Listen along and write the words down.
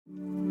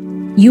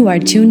You are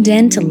tuned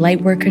in to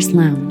Lightworkers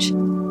Lounge,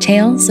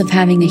 tales of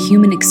having a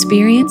human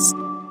experience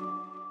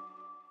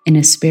in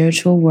a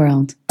spiritual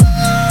world.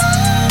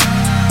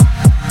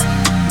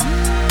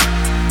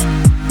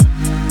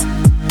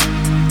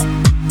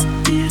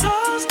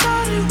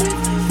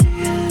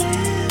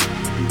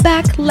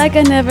 Back like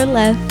I never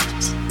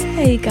left.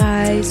 Hey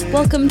guys,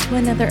 welcome to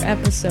another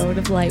episode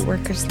of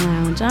Lightworkers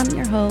Lounge. I'm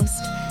your host,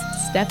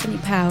 Stephanie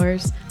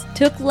Powers.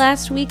 Took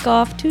last week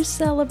off to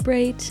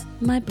celebrate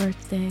my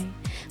birthday,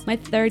 my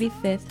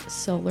 35th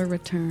solar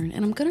return,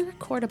 and I'm going to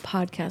record a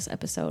podcast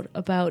episode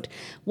about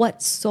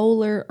what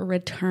solar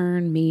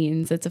return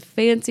means. It's a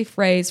fancy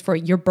phrase for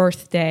your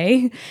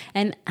birthday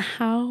and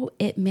how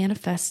it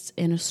manifests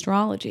in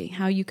astrology,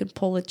 how you can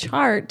pull a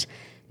chart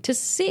to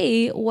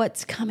see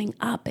what's coming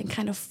up and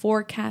kind of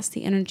forecast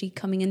the energy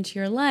coming into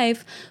your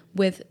life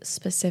with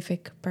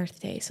specific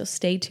birthdays. So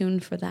stay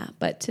tuned for that.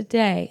 But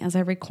today, as I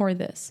record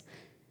this,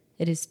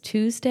 it is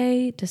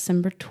Tuesday,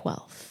 December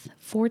 12th,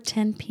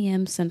 4:10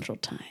 p.m. Central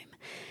Time,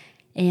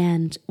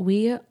 and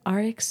we are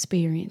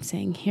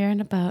experiencing, here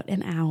in about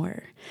an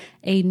hour,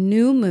 a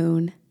new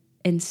moon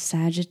in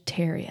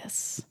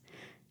Sagittarius.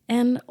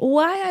 And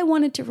why I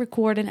wanted to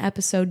record an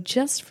episode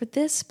just for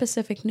this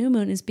specific new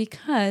moon is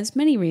because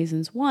many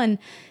reasons. One,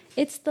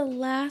 it's the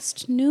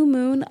last new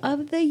moon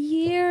of the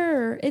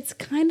year. It's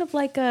kind of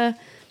like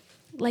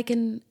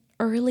an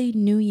early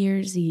New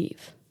Year's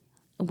Eve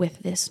with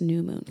this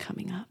new moon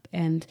coming up.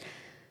 And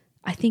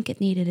I think it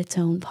needed its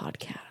own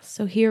podcast.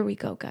 So here we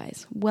go,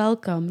 guys.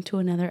 Welcome to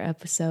another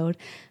episode.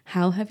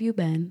 How have you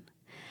been?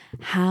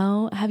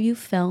 How have you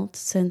felt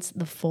since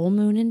the full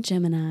moon in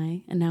Gemini?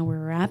 And now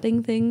we're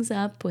wrapping things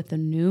up with the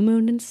new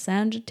moon in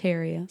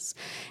Sagittarius.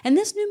 And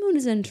this new moon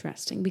is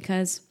interesting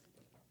because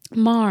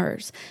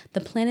Mars, the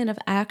planet of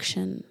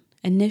action,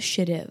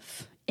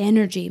 initiative,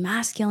 energy,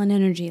 masculine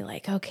energy,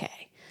 like,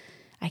 okay,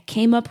 I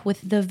came up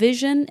with the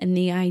vision and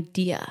the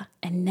idea,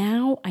 and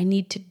now I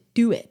need to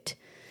do it.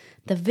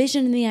 The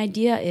vision and the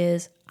idea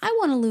is, I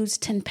want to lose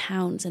 10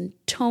 pounds and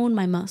tone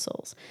my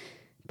muscles.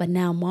 But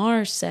now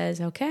Mars says,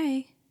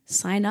 okay,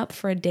 sign up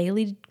for a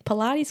daily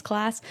Pilates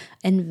class,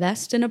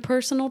 invest in a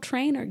personal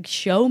trainer,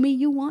 show me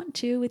you want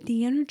to with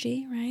the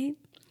energy, right?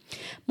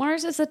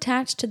 Mars is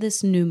attached to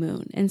this new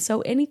moon. And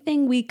so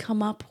anything we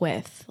come up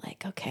with,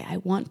 like, okay, I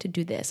want to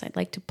do this. I'd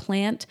like to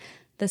plant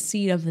the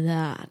seed of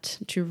that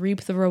to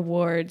reap the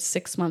rewards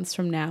 6 months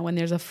from now when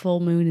there's a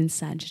full moon in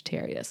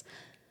Sagittarius.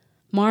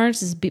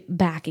 Mars is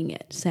backing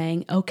it,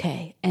 saying,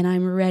 okay, and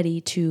I'm ready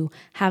to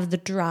have the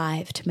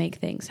drive to make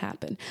things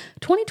happen.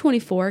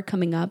 2024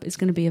 coming up is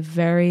going to be a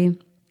very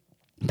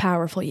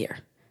powerful year,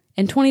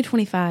 and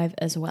 2025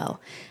 as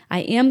well. I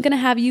am going to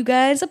have you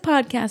guys a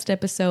podcast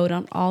episode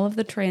on all of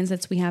the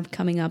transits we have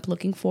coming up,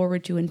 looking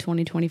forward to in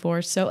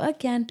 2024. So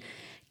again,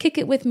 kick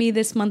it with me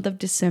this month of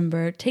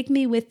December. Take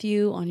me with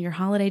you on your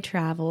holiday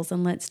travels,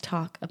 and let's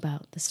talk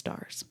about the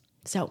stars.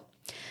 So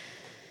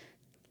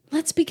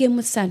let's begin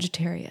with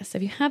Sagittarius.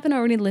 If you haven't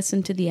already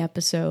listened to the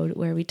episode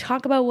where we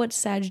talk about what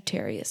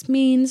Sagittarius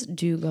means,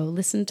 do go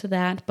listen to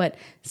that. But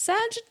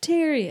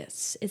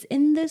Sagittarius is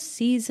in the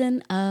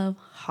season of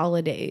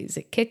holidays.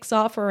 It kicks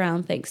off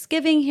around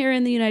Thanksgiving here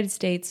in the United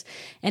States,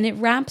 and it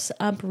wraps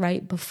up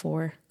right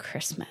before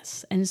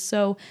Christmas. And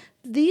so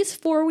these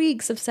 4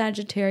 weeks of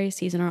Sagittarius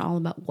season are all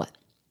about what?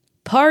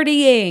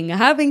 Partying,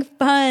 having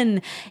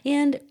fun,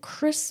 and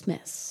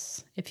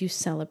Christmas. If you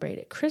celebrate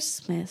it,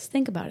 Christmas,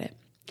 think about it.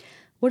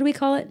 What do we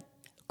call it?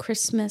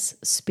 Christmas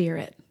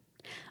spirit.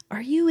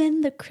 Are you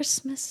in the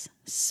Christmas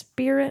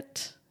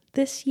spirit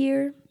this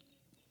year?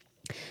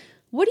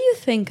 What do you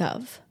think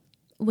of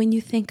when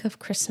you think of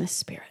Christmas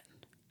spirit?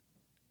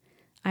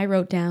 I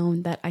wrote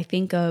down that I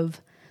think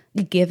of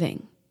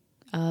giving,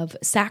 of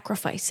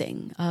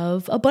sacrificing,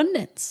 of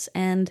abundance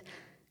and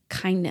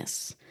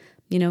kindness.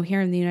 You know,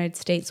 here in the United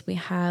States, we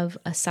have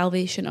a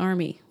Salvation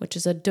Army, which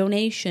is a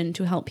donation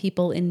to help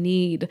people in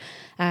need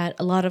at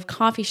a lot of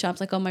coffee shops.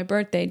 Like on my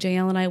birthday,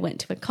 JL and I went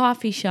to a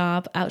coffee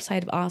shop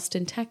outside of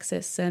Austin,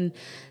 Texas, and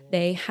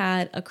they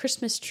had a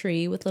Christmas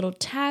tree with little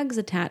tags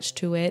attached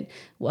to it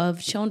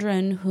of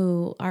children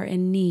who are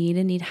in need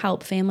and need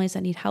help, families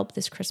that need help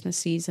this Christmas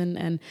season.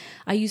 And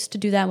I used to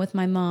do that with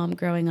my mom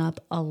growing up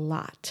a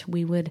lot.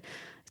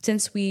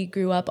 Since we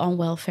grew up on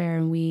welfare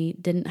and we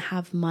didn't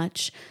have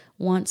much,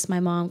 once my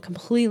mom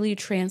completely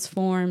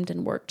transformed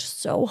and worked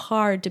so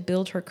hard to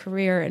build her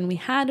career and we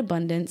had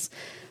abundance,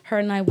 her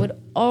and I would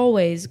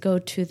always go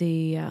to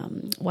the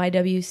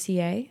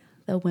YWCA,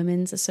 the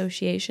Women's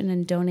Association,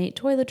 and donate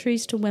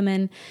toiletries to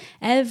women.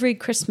 Every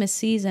Christmas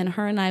season,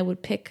 her and I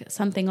would pick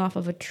something off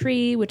of a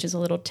tree, which is a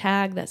little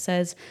tag that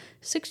says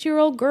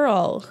 6-year-old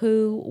girl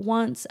who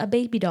wants a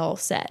baby doll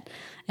set.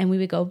 And we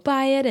would go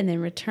buy it and then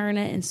return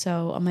it. And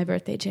so on my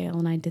birthday, JL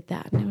and I did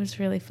that. And it was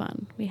really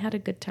fun. We had a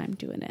good time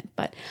doing it.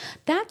 But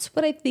that's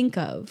what I think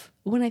of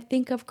when I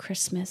think of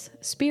Christmas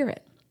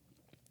spirit.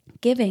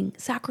 Giving,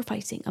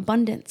 sacrificing,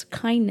 abundance,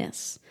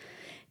 kindness.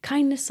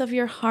 kindness of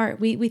your heart.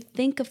 We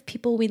think of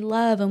people we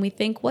love and we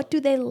think, what do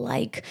they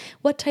like?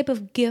 What type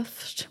of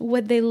gift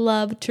would they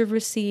love to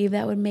receive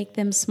that would make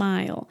them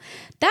smile?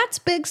 That's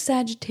big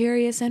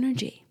Sagittarius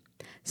energy.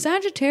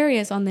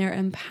 Sagittarius on their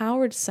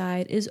empowered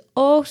side is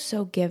oh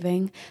so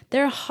giving.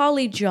 They're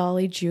holly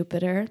jolly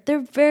Jupiter.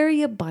 They're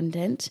very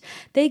abundant.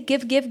 They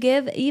give.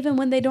 Even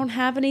when they don't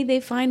have any,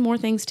 they find more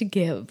things to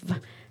give.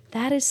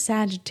 That is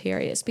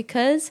Sagittarius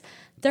because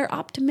they're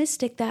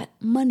optimistic that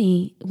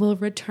money will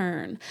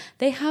return.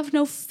 They have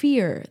no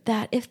fear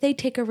that if they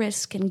take a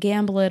risk and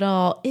gamble at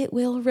all, it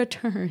will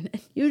return.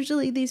 And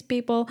usually these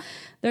people,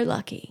 they're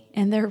lucky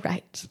and they're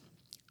right.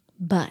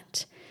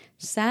 But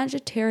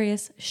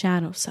Sagittarius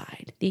shadow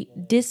side, the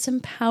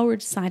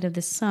disempowered side of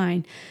the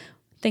sign,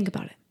 think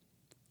about it.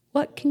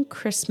 What can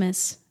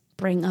Christmas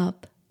bring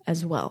up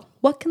as well?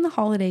 What can the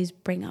holidays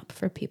bring up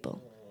for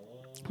people?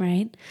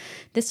 Right?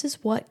 This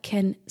is what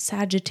can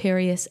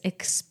Sagittarius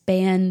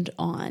expand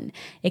on.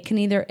 It can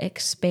either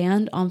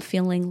expand on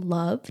feeling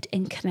loved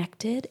and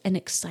connected and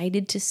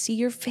excited to see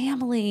your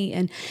family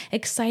and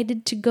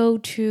excited to go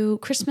to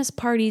Christmas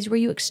parties where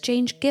you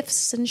exchange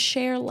gifts and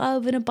share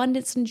love and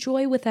abundance and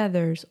joy with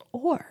others.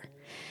 Or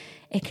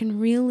it can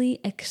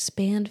really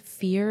expand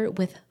fear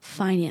with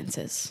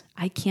finances.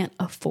 I can't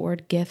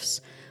afford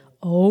gifts.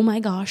 Oh my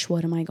gosh,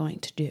 what am I going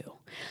to do?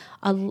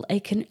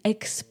 It can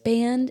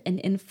expand and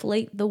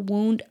inflate the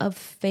wound of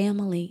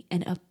family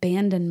and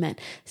abandonment.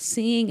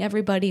 Seeing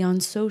everybody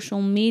on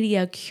social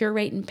media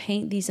curate and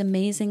paint these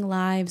amazing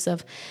lives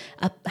of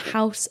a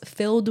house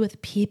filled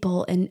with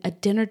people and a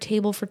dinner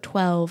table for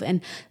 12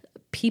 and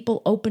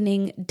people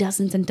opening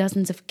dozens and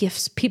dozens of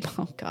gifts. People,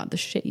 oh God, the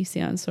shit you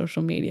see on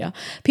social media.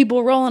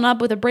 People rolling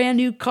up with a brand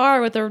new car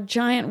with a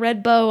giant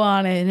red bow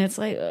on it. And it's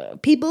like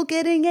people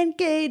getting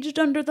engaged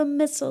under the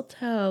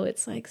mistletoe.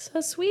 It's like so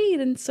sweet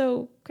and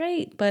so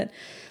great. But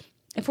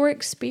if we're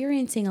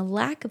experiencing a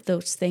lack of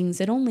those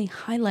things, it only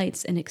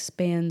highlights and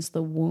expands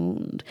the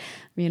wound.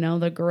 You know,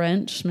 the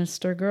Grinch,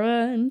 Mr.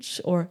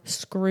 Grinch, or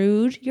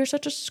Scrooge. You're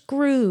such a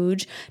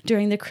Scrooge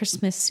during the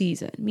Christmas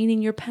season,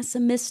 meaning you're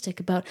pessimistic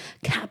about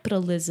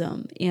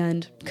capitalism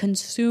and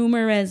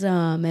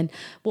consumerism. And,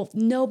 well,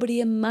 nobody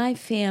in my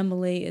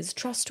family is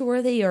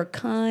trustworthy or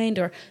kind,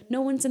 or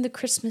no one's in the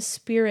Christmas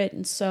spirit.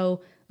 And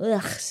so,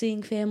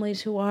 seeing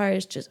families who are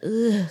is just,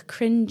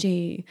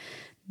 cringy.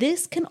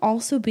 This can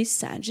also be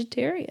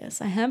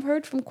Sagittarius. I have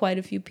heard from quite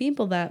a few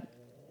people that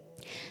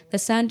the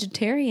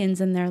Sagittarians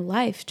in their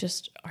life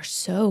just are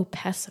so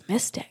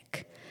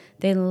pessimistic.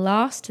 They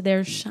lost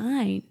their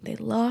shine. They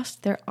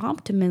lost their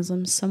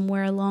optimism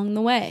somewhere along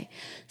the way.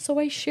 So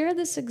I share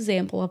this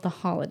example of the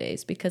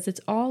holidays because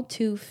it's all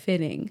too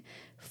fitting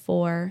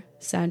for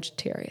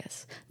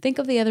Sagittarius. Think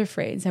of the other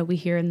phrase that we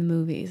hear in the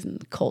movies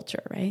and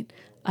culture, right?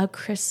 A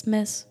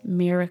Christmas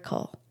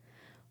miracle.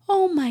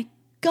 Oh my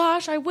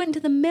gosh, I went into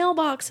the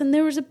mailbox and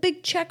there was a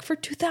big check for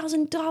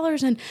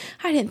 $2,000 and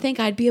I didn't think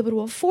I'd be able to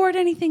afford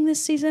anything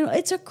this season.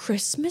 It's a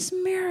Christmas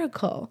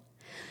miracle.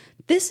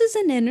 This is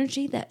an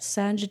energy that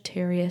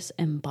Sagittarius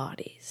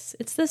embodies.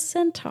 It's the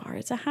centaur.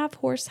 It's a half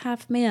horse,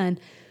 half man,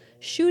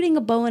 shooting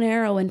a bow and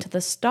arrow into the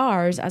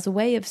stars as a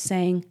way of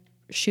saying,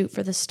 shoot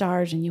for the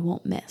stars and you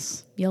won't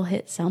miss. You'll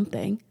hit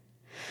something.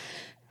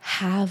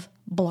 Have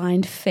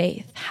blind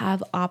faith.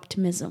 Have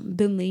optimism.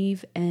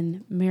 Believe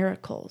in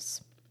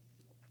miracles.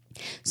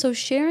 So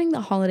sharing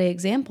the holiday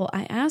example,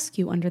 I ask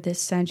you under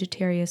this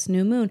Sagittarius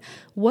new moon,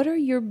 what are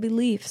your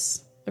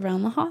beliefs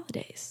around the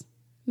holidays?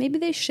 Maybe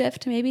they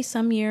shift. Maybe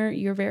some year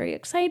you're very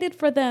excited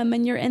for them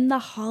and you're in the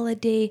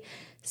holiday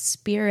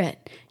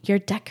spirit. You're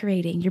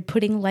decorating, you're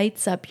putting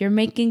lights up, you're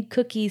making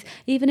cookies,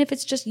 even if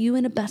it's just you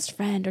and a best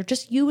friend or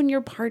just you and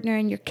your partner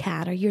and your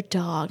cat or your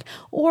dog.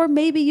 Or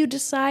maybe you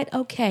decide,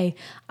 okay,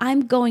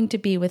 I'm going to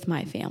be with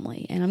my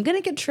family and I'm going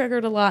to get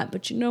triggered a lot,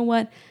 but you know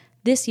what?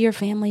 This year,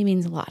 family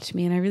means a lot to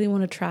me, and I really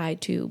want to try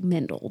to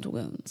mend old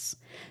wounds.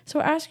 So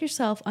ask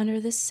yourself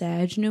under this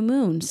Sag new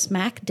moon,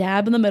 smack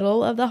dab in the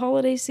middle of the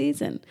holiday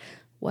season,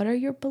 what are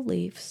your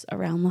beliefs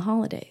around the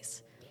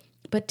holidays?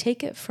 But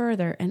take it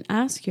further and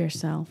ask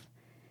yourself,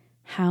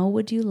 how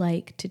would you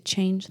like to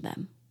change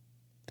them?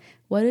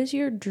 What does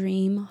your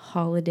dream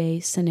holiday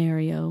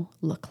scenario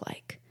look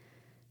like?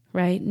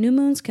 Right? New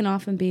moons can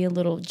often be a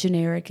little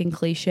generic and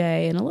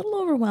cliche and a little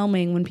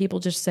overwhelming when people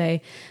just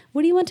say,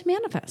 what do you want to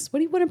manifest? What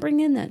do you want to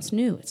bring in that's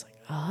new? It's like,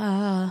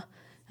 I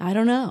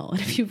don't know. And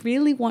if you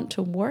really want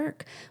to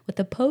work with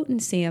the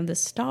potency of the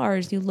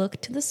stars, you look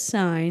to the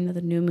sign that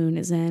the new moon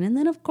is in. And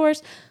then, of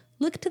course,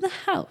 look to the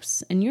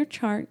house in your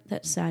chart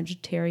that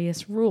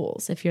Sagittarius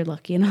rules, if you're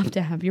lucky enough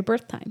to have your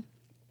birth time.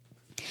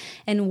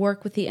 And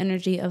work with the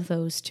energy of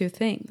those two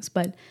things.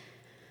 But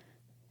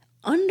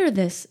under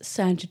this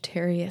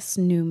Sagittarius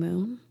new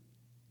moon,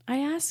 I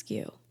ask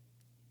you,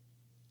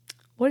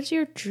 what does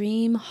your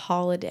dream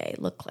holiday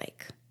look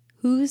like?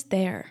 Who's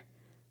there?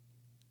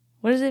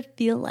 What does it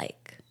feel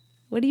like?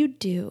 What do you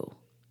do?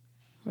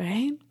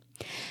 Right?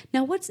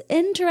 Now, what's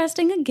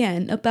interesting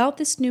again about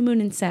this new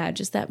moon in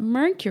Sag is that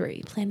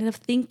Mercury, planet of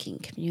thinking,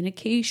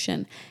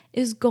 communication,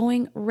 is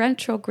going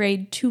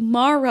retrograde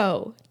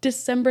tomorrow,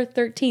 December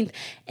 13th,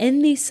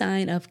 in the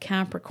sign of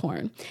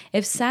Capricorn.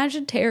 If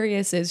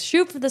Sagittarius is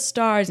shoot for the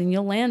stars and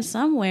you'll land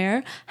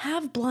somewhere,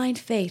 have blind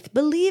faith,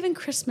 believe in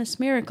Christmas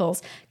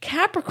miracles,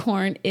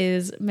 Capricorn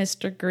is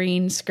Mr.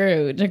 Green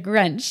Scrooge, a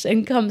Grinch,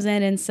 and comes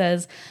in and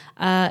says,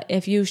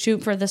 if you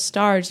shoot for the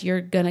stars,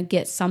 you're going to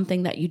get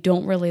something that you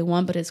don't really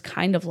want, but is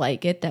kind of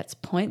like it. That's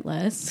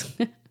pointless.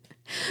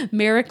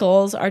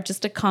 Miracles are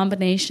just a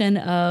combination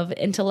of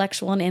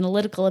intellectual and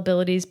analytical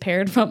abilities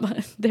paired from,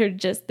 they're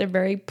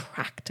very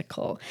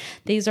practical.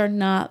 These are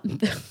not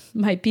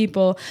my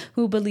people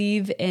who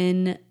believe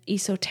in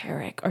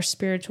esoteric or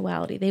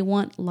spirituality. They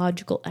want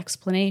logical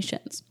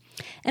explanations.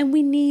 And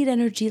we need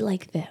energy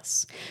like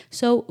this.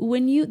 So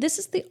this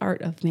is the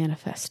art of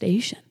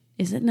manifestation,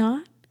 is it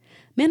not?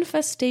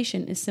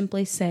 Manifestation is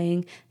simply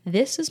saying,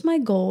 this is my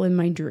goal in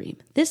my dream.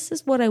 This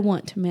is what I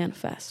want to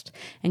manifest.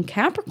 And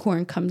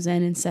Capricorn comes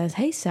in and says,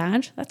 hey,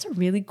 Sag, that's a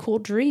really cool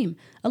dream.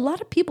 A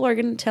lot of people are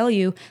going to tell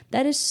you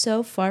that is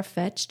so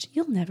far-fetched,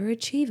 you'll never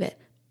achieve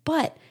it.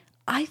 But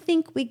I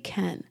think we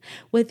can.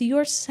 With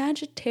your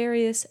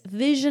Sagittarius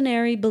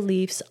visionary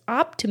beliefs,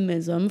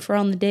 optimism for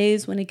on the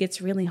days when it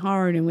gets really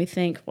hard and we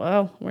think,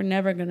 well, we're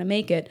never going to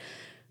make it.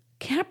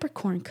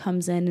 Capricorn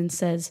comes in and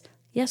says,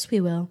 yes,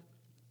 we will.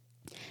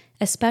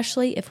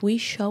 Especially if we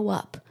show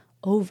up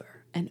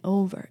over and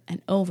over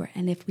and over.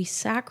 And if we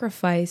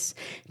sacrifice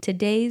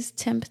today's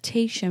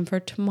temptation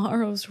for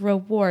tomorrow's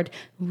reward,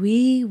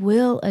 we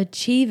will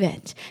achieve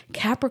it.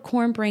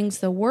 Capricorn brings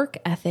the work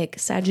ethic.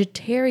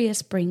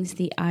 Sagittarius brings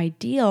the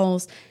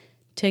ideals.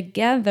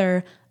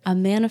 Together, a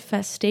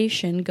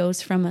manifestation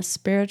goes from a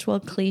spiritual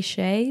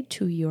cliche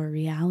to your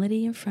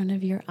reality in front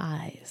of your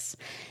eyes.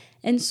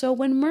 And so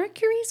when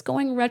Mercury is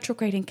going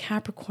retrograde in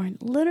Capricorn,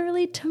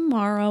 literally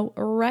tomorrow,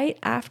 right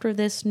after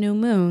this new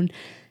moon,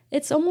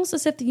 it's almost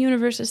as if the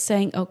universe is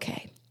saying,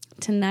 okay,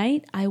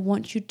 tonight I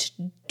want you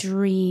to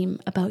dream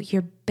about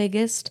your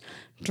biggest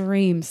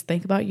dreams.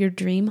 Think about your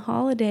dream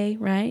holiday,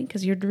 right?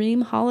 Because your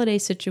dream holiday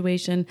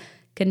situation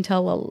can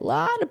tell a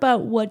lot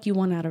about what you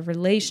want out of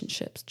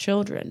relationships,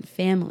 children,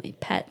 family,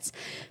 pets,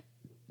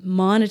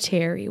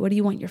 monetary. What do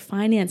you want your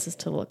finances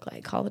to look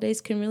like?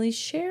 Holidays can really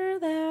share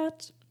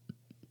that.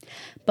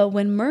 But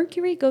when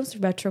Mercury goes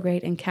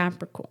retrograde in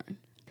Capricorn,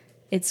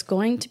 it's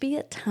going to be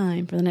a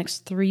time for the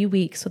next 3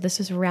 weeks. So this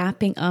is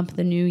wrapping up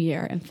the new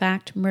year. In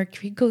fact,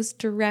 Mercury goes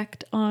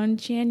direct on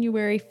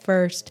January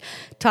 1st.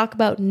 Talk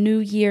about new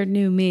year,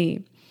 new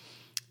me.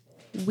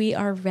 We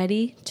are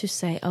ready to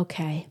say,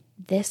 okay,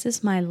 this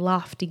is my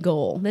lofty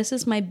goal. This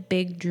is my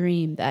big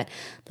dream that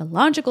the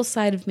logical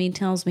side of me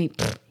tells me,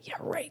 yeah,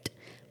 right.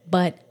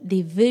 But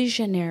the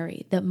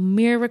visionary, the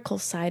miracle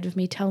side of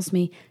me tells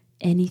me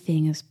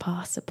anything is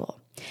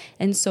possible.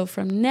 And so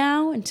from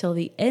now until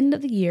the end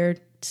of the year,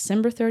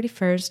 December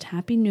 31st,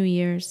 Happy New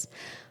Year's,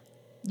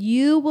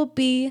 you will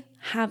be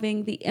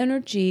having the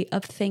energy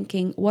of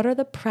thinking, what are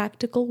the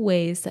practical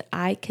ways that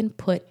I can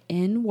put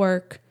in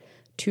work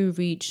to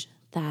reach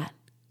that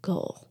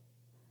goal?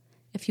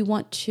 If you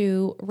want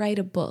to write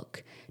a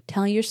book,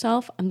 tell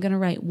yourself, I'm going to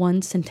write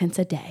 1 sentence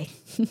a day.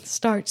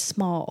 Start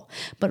small.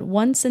 But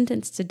 1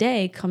 sentence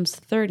today comes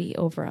 30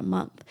 over a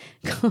month.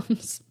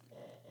 Comes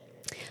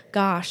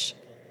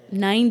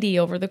 90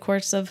 over the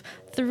course of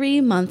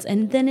 3 months,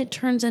 and then it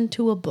turns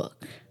into a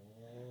book.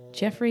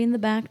 Jeffrey in the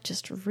back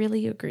just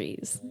really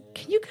agrees.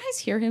 Can you guys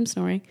hear him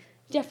snoring?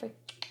 Jeffrey.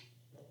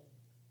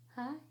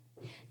 Hi.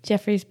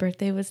 Jeffrey's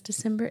birthday was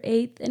December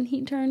 8th, and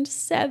he turned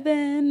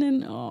 7,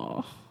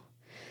 and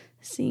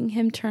seeing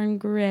him turn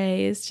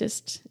gray is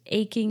just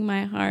aching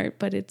my heart,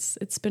 but it's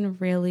been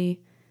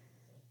really,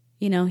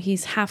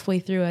 he's halfway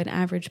through an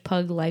average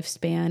pug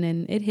lifespan,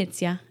 and it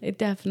hits ya. It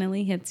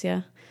definitely hits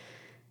ya.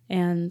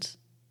 And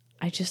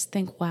I just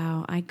think,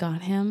 wow, I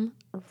got him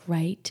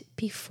right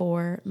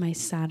before my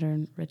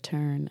Saturn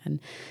return. And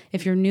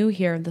if you're new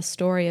here, the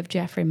story of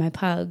Jeffrey, my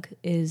pug,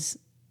 is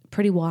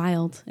pretty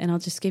wild. And I'll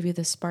just give you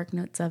the spark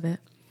notes of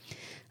it.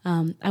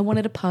 I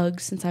wanted a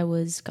pug since I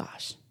was,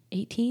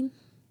 18.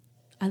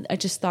 I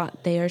just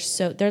thought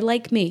they're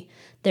like me.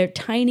 They're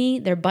tiny,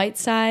 they're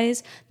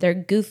bite-sized, they're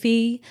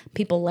goofy,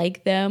 people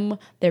like them,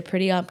 they're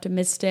pretty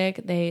optimistic,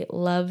 they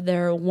love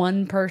their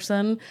one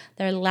person,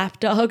 they're lap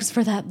dogs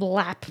for that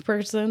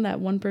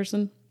one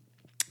person.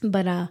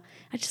 But I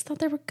just thought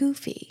they were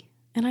goofy,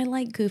 and I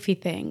like goofy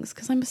things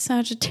because I'm a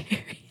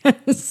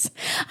Sagittarius.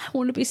 I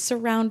want to be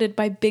surrounded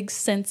by big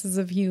senses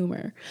of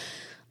humor.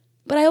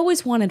 But I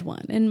always wanted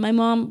one, and my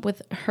mom,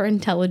 with her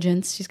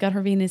intelligence, she's got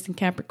her Venus in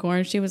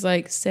Capricorn, she was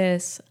like,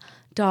 sis,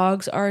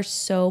 dogs are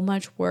so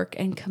much work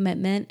and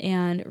commitment,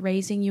 and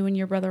raising you and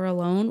your brother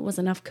alone was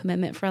enough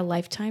commitment for a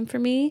lifetime for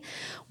me.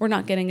 We're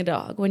not getting a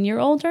dog. When you're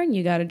older and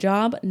you got a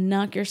job,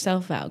 knock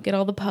yourself out. Get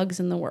all the pugs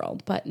in the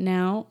world. But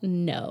now,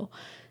 no.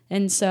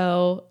 And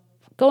so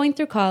going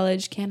through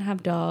college, can't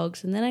have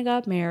dogs. And then I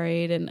got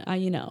married, and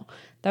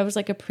that was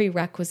like a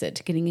prerequisite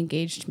to getting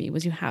engaged to me,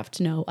 was you have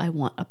to know I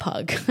want a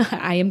pug.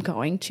 I am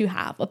going to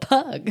have a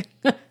pug.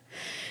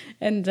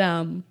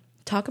 And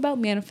talk about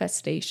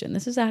manifestation.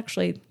 This is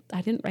actually,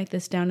 I didn't write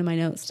this down in my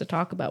notes to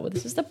talk about, but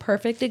this is the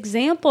perfect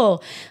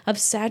example of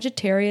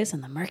Sagittarius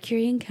and the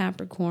Mercury in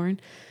Capricorn.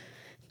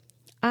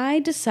 I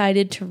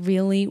decided to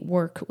really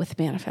work with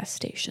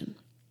manifestation.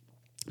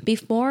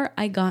 Before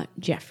I got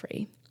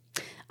Jeffrey,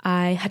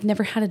 I had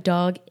never had a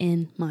dog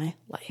in my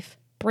life.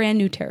 Brand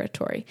new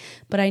territory.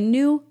 But I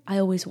knew I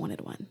always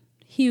wanted one.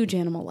 Huge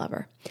animal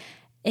lover.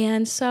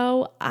 And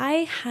so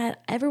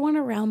everyone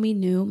around me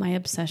knew my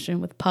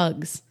obsession with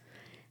pugs.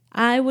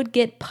 I would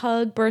get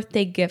pug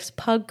birthday gifts,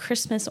 pug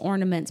Christmas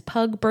ornaments,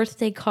 pug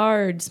birthday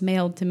cards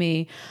mailed to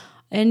me.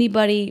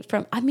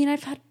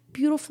 I've had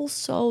beautiful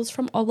souls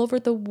from all over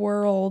the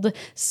world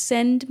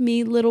send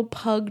me little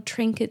pug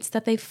trinkets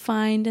that they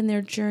find in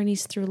their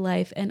journeys through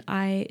life. And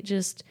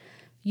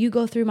you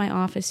go through my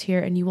office here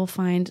and you will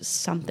find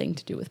something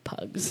to do with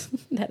pugs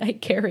that I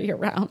carry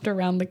around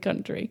the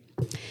country.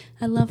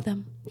 I love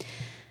them.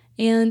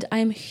 And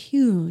I'm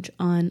huge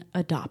on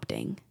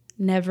adopting,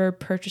 never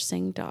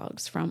purchasing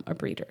dogs from a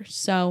breeder.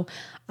 So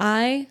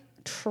I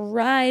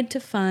tried to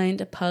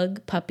find a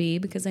pug puppy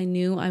because I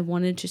knew I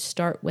wanted to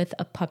start with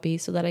a puppy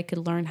so that I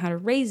could learn how to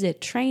raise it,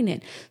 train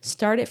it,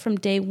 start it from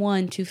day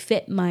one to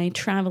fit my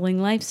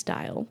traveling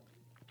lifestyle.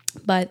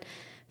 But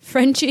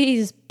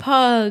Frenchies,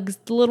 pugs,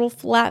 the little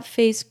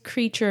flat-faced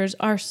creatures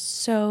are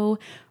so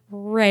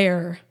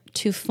rare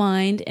to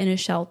find in a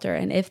shelter.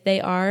 And if they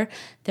are,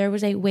 there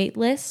was a wait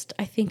list.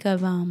 I think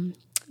of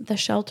the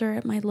shelter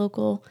at my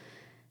local,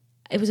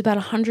 it was about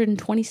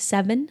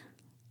 127.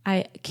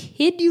 I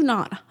kid you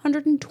not,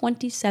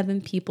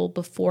 127 people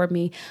before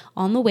me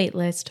on the wait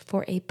list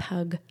for a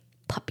pug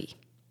puppy.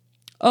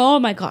 Oh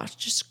my gosh,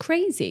 just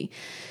crazy.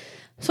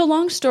 So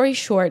long story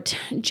short,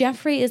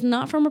 Jeffrey is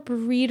not from a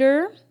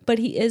breeder, but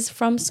he is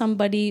from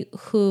somebody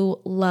who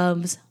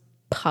loves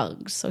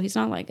pugs. So he's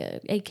not like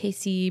a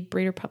AKC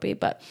breeder puppy,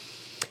 but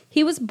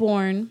he was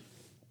born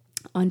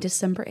on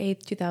December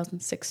 8th,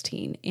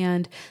 2016.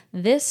 And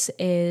this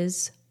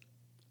is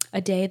a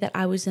day that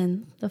I was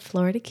in the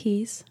Florida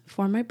Keys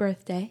for my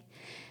birthday.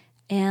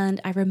 And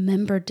I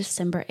remember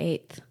December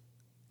 8th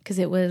because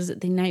it was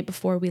the night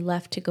before we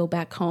left to go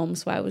back home.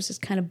 So I was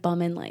just kind of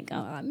bumming like,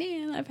 oh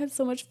man, I've had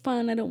so much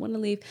fun. I don't want to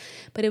leave.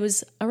 But it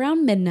was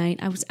around midnight.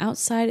 I was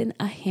outside in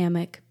a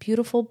hammock,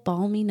 beautiful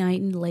balmy night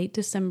in late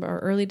December or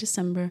early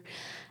December.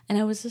 And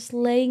I was just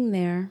laying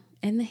there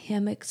in the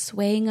hammock,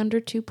 swaying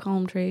under two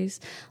palm trees,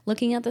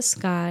 looking at the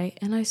sky,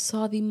 and I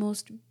saw the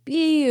most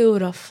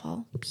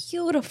beautiful,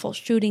 beautiful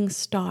shooting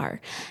star.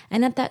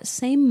 And at that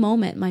same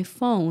moment, my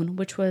phone,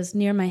 which was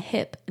near my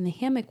hip in the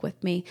hammock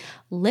with me,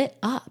 lit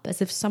up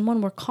as if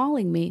someone were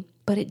calling me,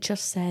 but it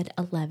just said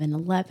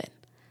 11:11.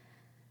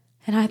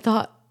 And I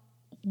thought,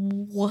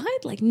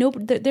 what? Like, no,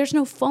 there's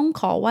no phone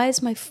call. Why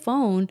is my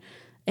phone?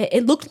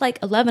 It looked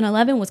like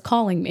 11:11 was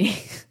calling me.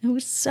 It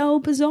was so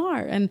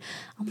bizarre, and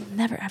I'll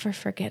never, ever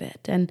forget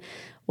it. And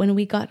when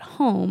we got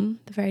home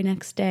the very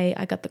next day,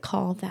 I got the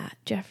call that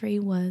Jeffrey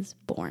was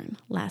born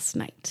last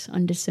night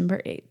on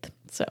December 8th.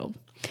 So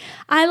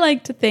I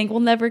like to think, we'll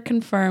never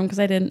confirm because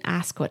I didn't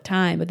ask what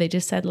time, but they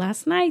just said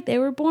last night they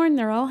were born.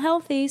 They're all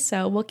healthy,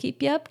 so we'll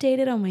keep you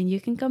updated on when you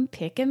can come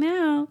pick him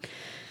out.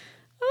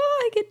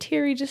 Oh, I get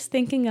teary just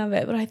thinking of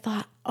it. But I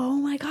thought, oh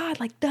my God,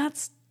 like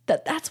that's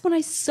when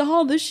I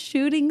saw the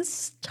shooting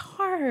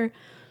star.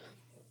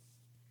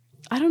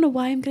 I don't know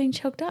why I'm getting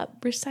choked up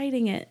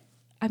reciting it.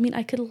 I mean,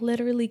 I could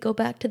literally go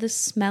back to the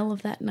smell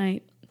of that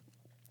night.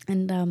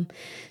 And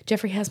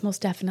Jeffrey has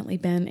most definitely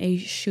been a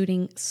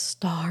shooting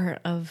star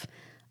of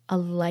a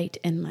light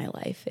in my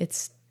life.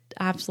 It's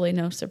absolutely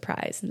no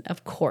surprise. And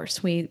of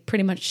course, we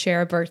pretty much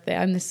share a birthday.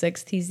 I'm the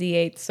 6th, he's the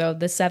 8th. So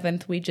the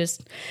 7th, we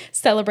just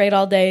celebrate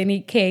all day and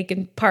eat cake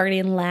and party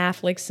and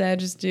laugh like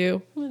Sagittarius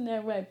do. Isn't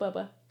that right,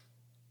 Bubba?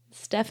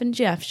 Steph and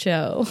Jeff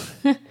show.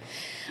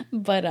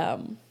 But,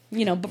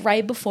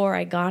 right before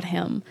I got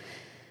him,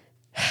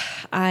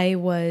 I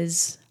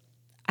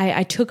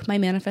took my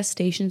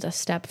manifestations a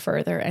step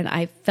further, and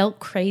I felt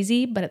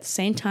crazy, but at the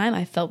same time,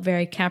 I felt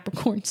very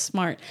Capricorn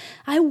smart.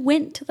 I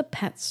went to the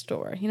pet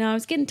store. I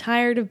was getting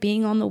tired of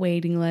being on the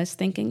waiting list,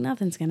 thinking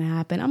nothing's going to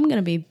happen. I'm going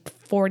to be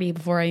 40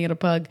 before I get a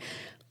pug.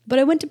 But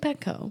I went to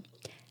Petco,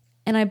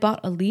 and I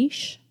bought a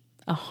leash,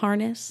 a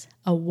harness,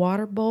 a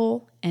water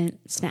bowl, and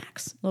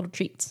snacks, little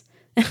treats.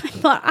 And I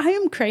thought, I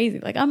am crazy.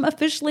 Like, I'm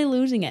officially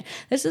losing it.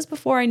 This is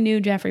before I knew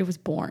Jeffrey was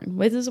born.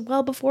 This is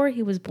well before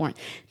he was born.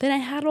 Then I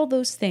had all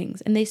those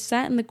things, and they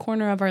sat in the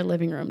corner of our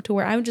living room to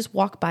where I would just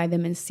walk by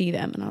them and see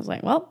them. And I was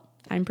like, well,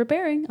 I'm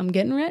preparing. I'm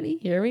getting ready.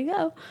 Here we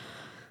go.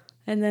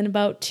 And then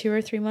about 2 or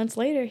 3 months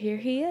later, here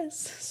he is.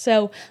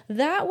 So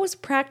that was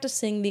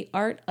practicing the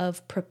art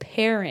of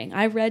preparing.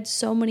 I read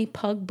so many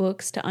pug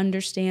books to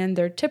understand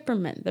their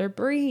temperament, their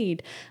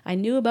breed. I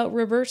knew about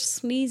reverse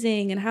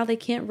sneezing and how they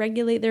can't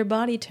regulate their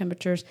body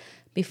temperatures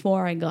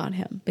before I got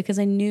him, because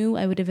I knew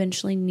I would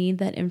eventually need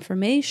that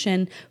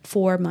information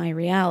for my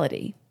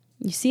reality.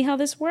 You see how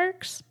this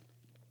works?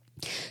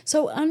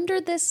 So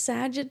under this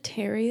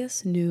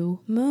Sagittarius new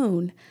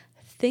moon,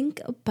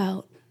 think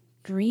about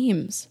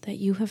dreams that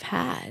you have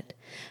had.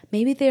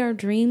 Maybe they are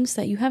dreams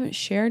that you haven't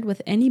shared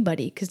with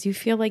anybody because you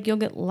feel like you'll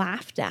get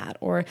laughed at,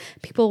 or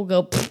people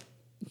will go,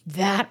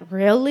 that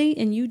really?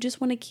 And you just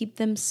want to keep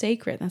them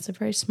sacred. That's a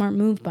very smart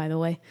move, by the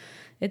way.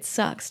 It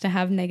sucks to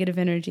have negative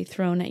energy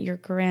thrown at your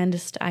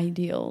grandest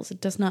ideals.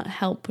 It does not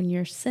help when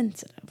you're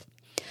sensitive.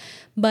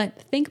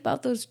 But think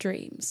about those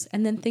dreams,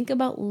 and then think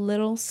about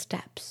little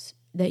steps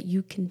that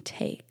you can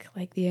take,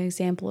 like the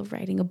example of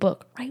writing a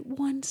book. Write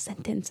 1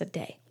 sentence a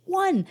day.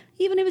 1,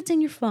 even if it's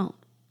in your phone.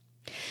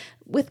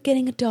 With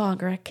getting a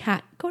dog or a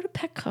cat, go to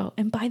Petco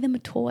and buy them a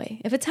toy.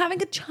 If it's having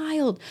a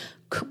child,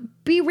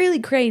 be really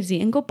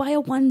crazy and go buy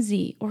a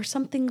onesie or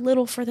something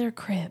little for their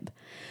crib.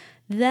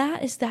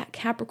 That is that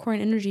Capricorn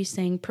energy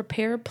saying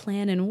prepare,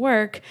 plan, and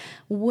work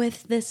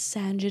with this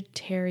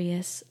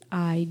Sagittarius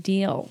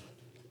ideal.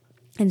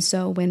 And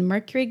so when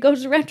Mercury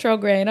goes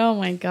retrograde, oh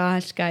my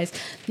gosh, guys,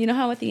 you know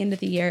how at the end of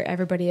the year,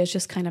 everybody is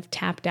just kind of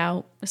tapped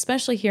out,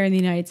 especially here in the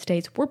United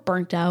States. We're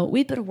burnt out.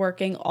 We've been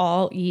working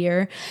all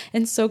year.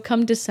 And so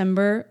come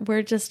December,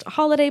 we're just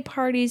holiday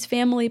parties,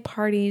 family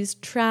parties,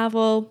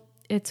 travel.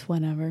 It's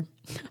whatever.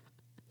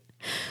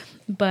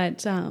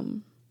 But,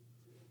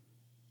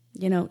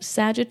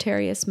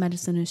 Sagittarius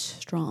medicine is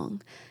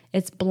strong.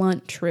 It's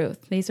blunt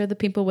truth. These are the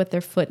people with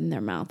their foot in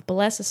their mouth.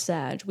 Bless a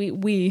Sag.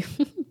 We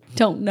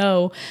don't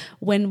know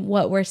when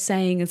what we're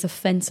saying is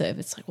offensive.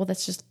 It's like, well,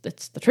 it's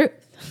the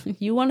truth.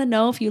 You want to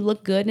know if you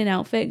look good in an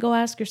outfit? Go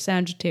ask your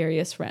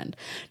Sagittarius friend.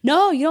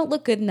 No, you don't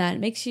look good in that.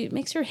 It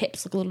makes your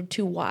hips look a little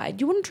too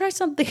wide. You want to try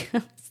something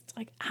else? It's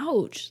like,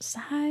 ouch,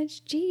 Sag,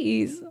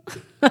 geez.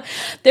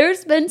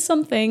 There's been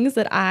some things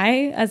that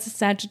I, as a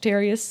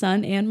Sagittarius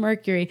sun and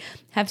Mercury,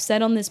 have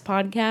said on this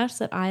podcast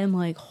that I am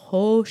like,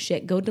 oh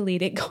shit, go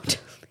delete it, go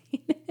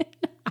delete it.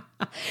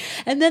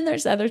 And then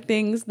there's other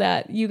things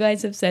that you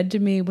guys have said to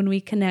me when we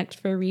connect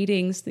for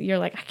readings that you're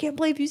like, I can't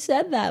believe you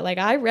said that. Like,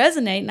 I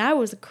resonate and I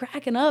was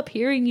cracking up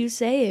hearing you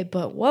say it,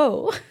 but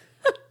whoa.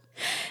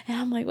 And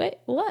I'm like, wait,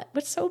 what?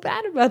 What's so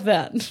bad about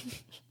that?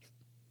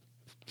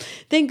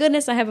 Thank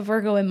goodness I have a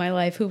Virgo in my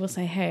life who will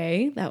say,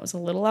 hey, that was a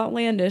little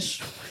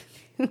outlandish.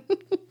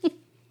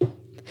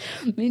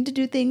 Need to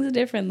do things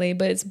differently,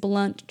 but it's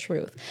blunt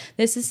truth.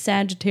 This is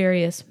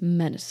Sagittarius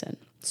medicine.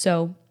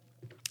 So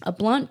a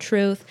blunt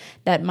truth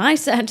that my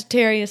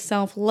Sagittarius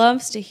self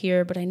loves to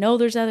hear, but I know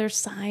there's other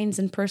signs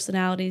and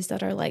personalities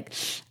that are like,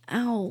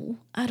 ow,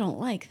 I don't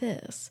like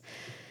this,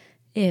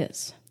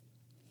 is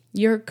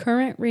your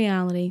current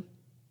reality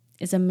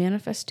is a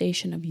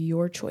manifestation of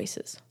your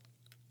choices,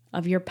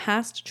 of your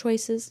past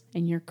choices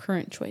and your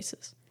current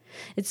choices.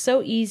 It's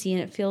so easy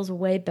and it feels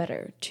way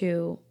better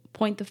to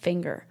point the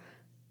finger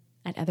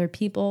at other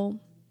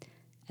people,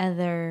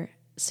 other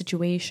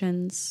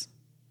situations,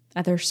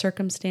 other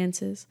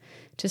circumstances,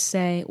 to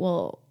say,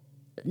 well,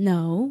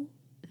 no,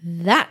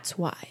 that's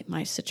why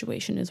my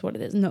situation is what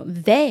it is. No,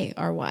 they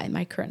are why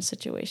my current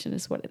situation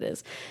is what it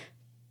is.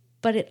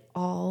 But it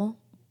all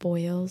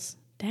boils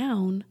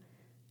down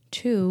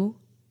to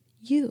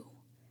you.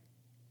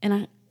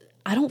 And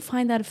I don't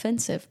find that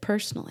offensive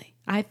personally.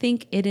 I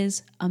think it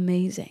is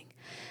amazing.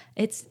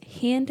 It's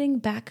handing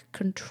back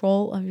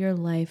control of your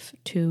life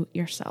to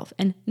yourself.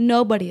 And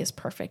nobody is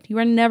perfect. You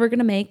are never going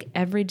to make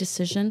every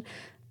decision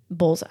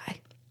bullseye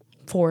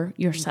for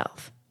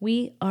yourself.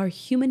 We are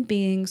human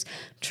beings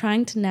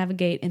trying to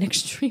navigate an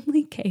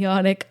extremely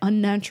chaotic,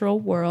 unnatural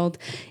world.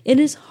 It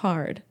is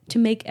hard to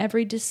make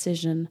every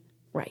decision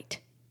right.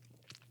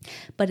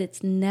 But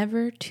it's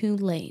never too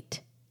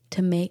late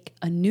to make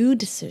a new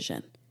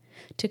decision,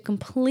 to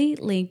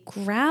completely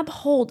grab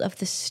hold of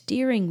the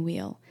steering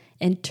wheel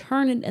and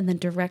turn it in the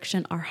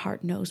direction our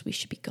heart knows we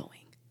should be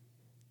going.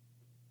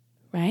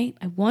 Right?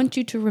 I want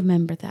you to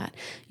remember that.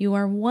 You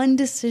are one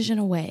decision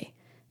away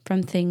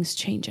from things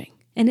changing.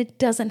 And it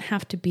doesn't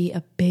have to be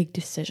a big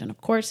decision.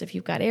 Of course, if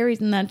you've got Aries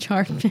in that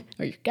chart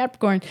or you're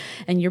Capricorn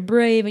and you're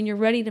brave and you're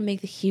ready to make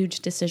the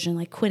huge decision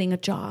like quitting a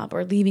job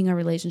or leaving a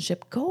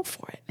relationship, go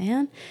for it,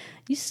 man.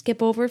 You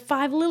skip over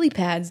 5 lily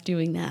pads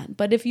doing that.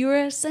 But if you're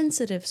a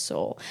sensitive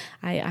soul,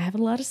 I have a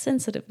lot of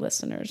sensitive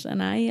listeners,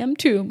 and I am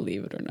too,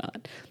 believe it or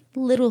not.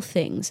 Little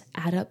things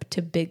add up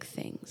to big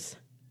things.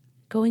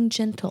 Going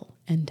gentle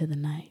into the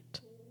night,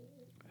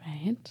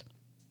 right?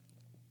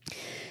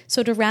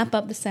 So to wrap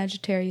up the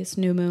Sagittarius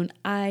new moon,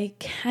 I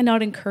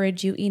cannot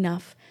encourage you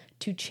enough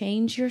to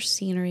change your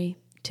scenery,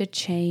 to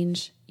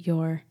change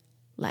your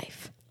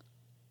life.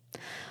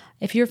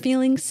 If you're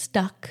feeling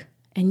stuck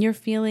and you're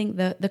feeling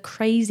the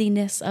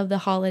craziness of the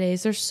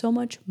holidays, there's so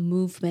much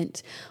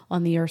movement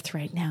on the earth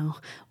right now.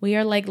 We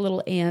are like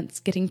little ants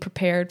getting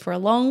prepared for a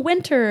long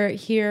winter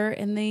here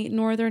in the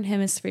northern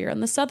hemisphere. In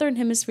the southern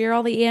hemisphere,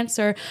 all the ants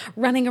are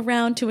running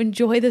around to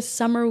enjoy the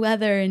summer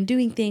weather and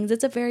doing things.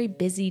 It's a very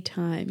busy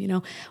time. You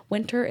know,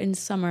 winter and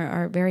summer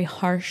are very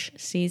harsh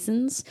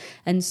seasons.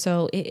 And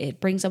so it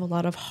brings up a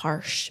lot of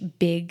harsh,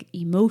 big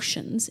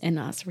emotions in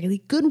us,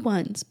 really good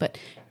ones, but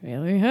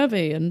really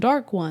heavy and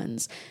dark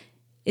ones.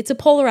 It's a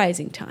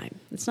polarizing time.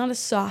 It's not as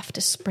soft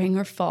as spring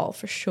or fall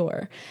for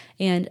sure.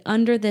 And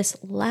under this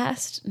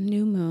last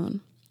new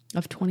moon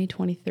of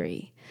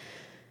 2023,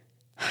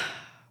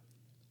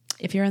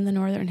 If you're in the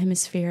northern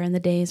hemisphere and the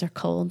days are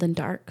cold and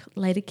dark,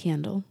 light a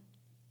candle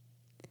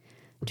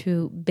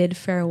to bid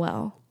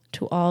farewell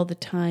to all the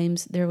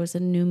times there was a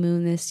new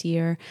moon this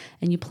year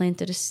and you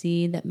planted a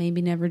seed that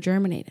maybe never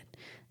germinated,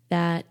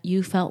 that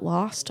you felt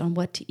lost on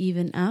what to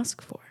even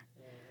ask for.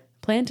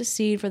 Plant a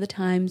seed for the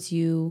times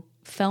you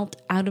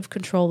felt out of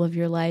control of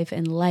your life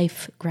and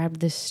life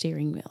grabbed the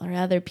steering wheel, or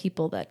other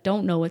people that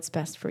don't know what's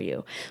best for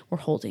you were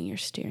holding your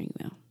steering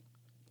wheel.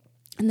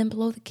 And then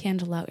blow the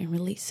candle out and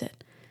release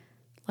it.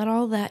 Let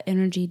all that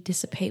energy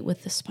dissipate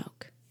with the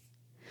smoke.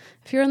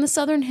 If you're in the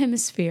southern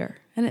hemisphere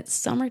and it's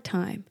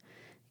summertime,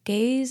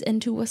 gaze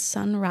into a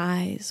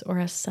sunrise or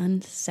a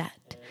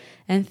sunset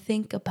and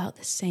think about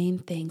the same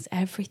things,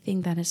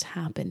 everything that has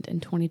happened in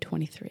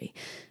 2023.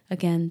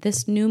 Again,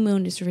 this new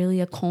moon is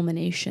really a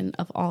culmination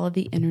of all of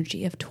the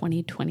energy of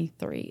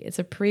 2023. It's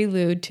a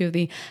prelude to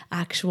the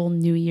actual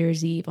New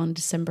Year's Eve on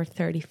December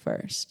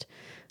 31st.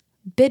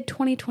 Bid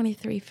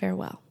 2023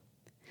 farewell.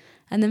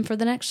 And then for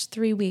the next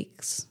 3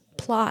 weeks,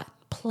 plot,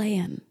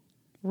 plan,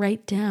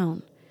 write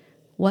down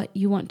what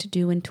you want to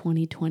do in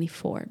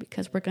 2024,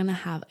 because we're going to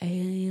have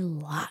a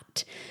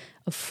lot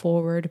of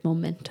forward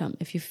momentum.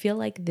 If you feel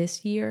like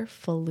this year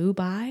flew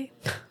by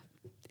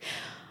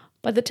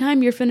the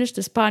time you're finished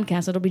this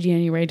podcast, it'll be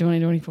January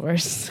 2024.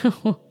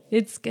 So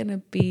it's going to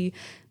be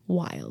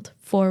wild.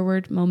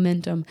 Forward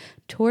momentum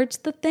towards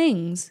the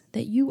things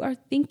that you are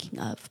thinking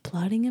of,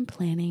 plotting and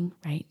planning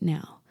right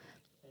now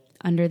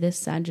under this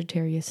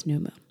Sagittarius new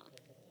moon.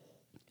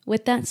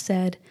 With that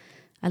said,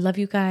 I love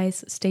you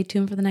guys. Stay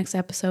tuned for the next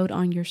episode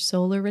on your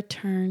solar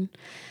return.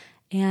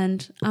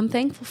 And I'm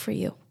thankful for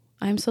you.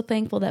 I'm so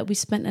thankful that we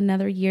spent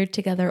another year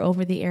together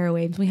over the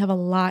airwaves. We have a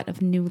lot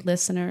of new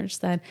listeners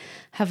that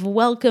have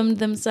welcomed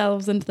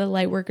themselves into the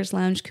Lightworkers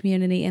Lounge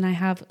community. And I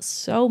have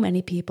so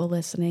many people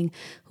listening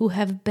who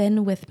have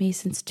been with me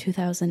since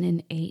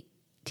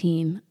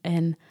 2018.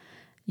 And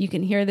you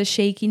can hear the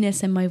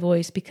shakiness in my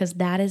voice because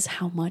that is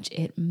how much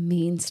it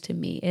means to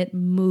me. It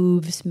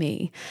moves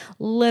me,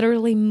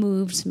 literally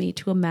moves me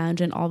to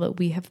imagine all that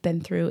we have been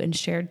through and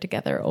shared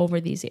together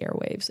over these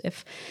airwaves.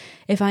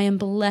 If I am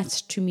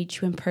blessed to meet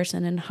you in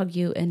person and hug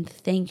you and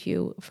thank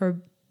you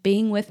for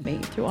being with me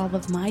through all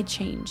of my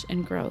change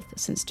and growth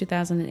since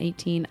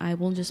 2018, I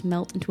will just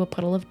melt into a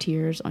puddle of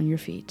tears on your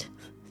feet.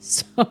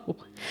 So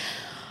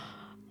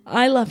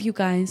I love you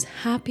guys.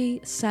 Happy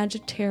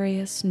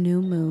Sagittarius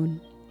new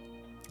moon.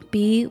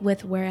 Be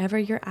with wherever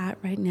you're at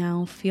right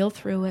now. Feel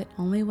through it.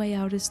 Only way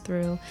out is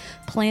through.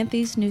 Plant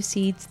these new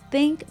seeds.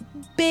 Think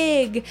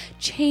big.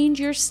 Change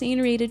your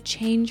scenery to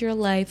change your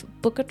life.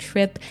 Book a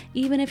trip.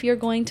 Even if you're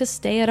going to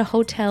stay at a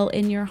hotel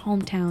in your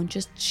hometown,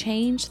 just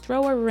change,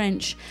 throw a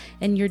wrench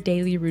in your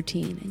daily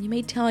routine. And you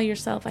may tell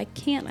yourself, I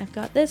can't. I've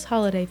got this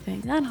holiday thing,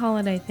 that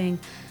holiday thing.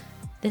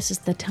 This is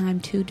the time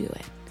to do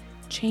it.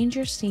 Change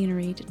your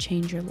scenery to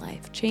change your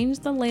life. Change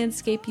the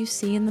landscape you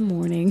see in the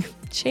morning.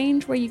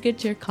 Change where you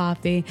get your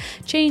coffee.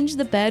 Change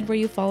the bed where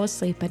you fall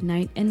asleep at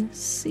night and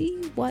see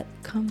what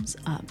comes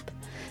up.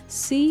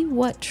 See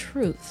what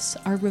truths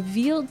are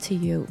revealed to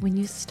you when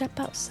you step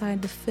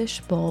outside the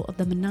fishbowl of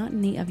the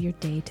monotony of your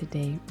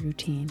day-to-day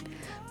routine.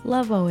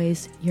 Love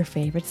always, your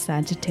favorite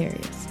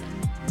Sagittarius.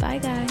 Bye,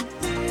 guys.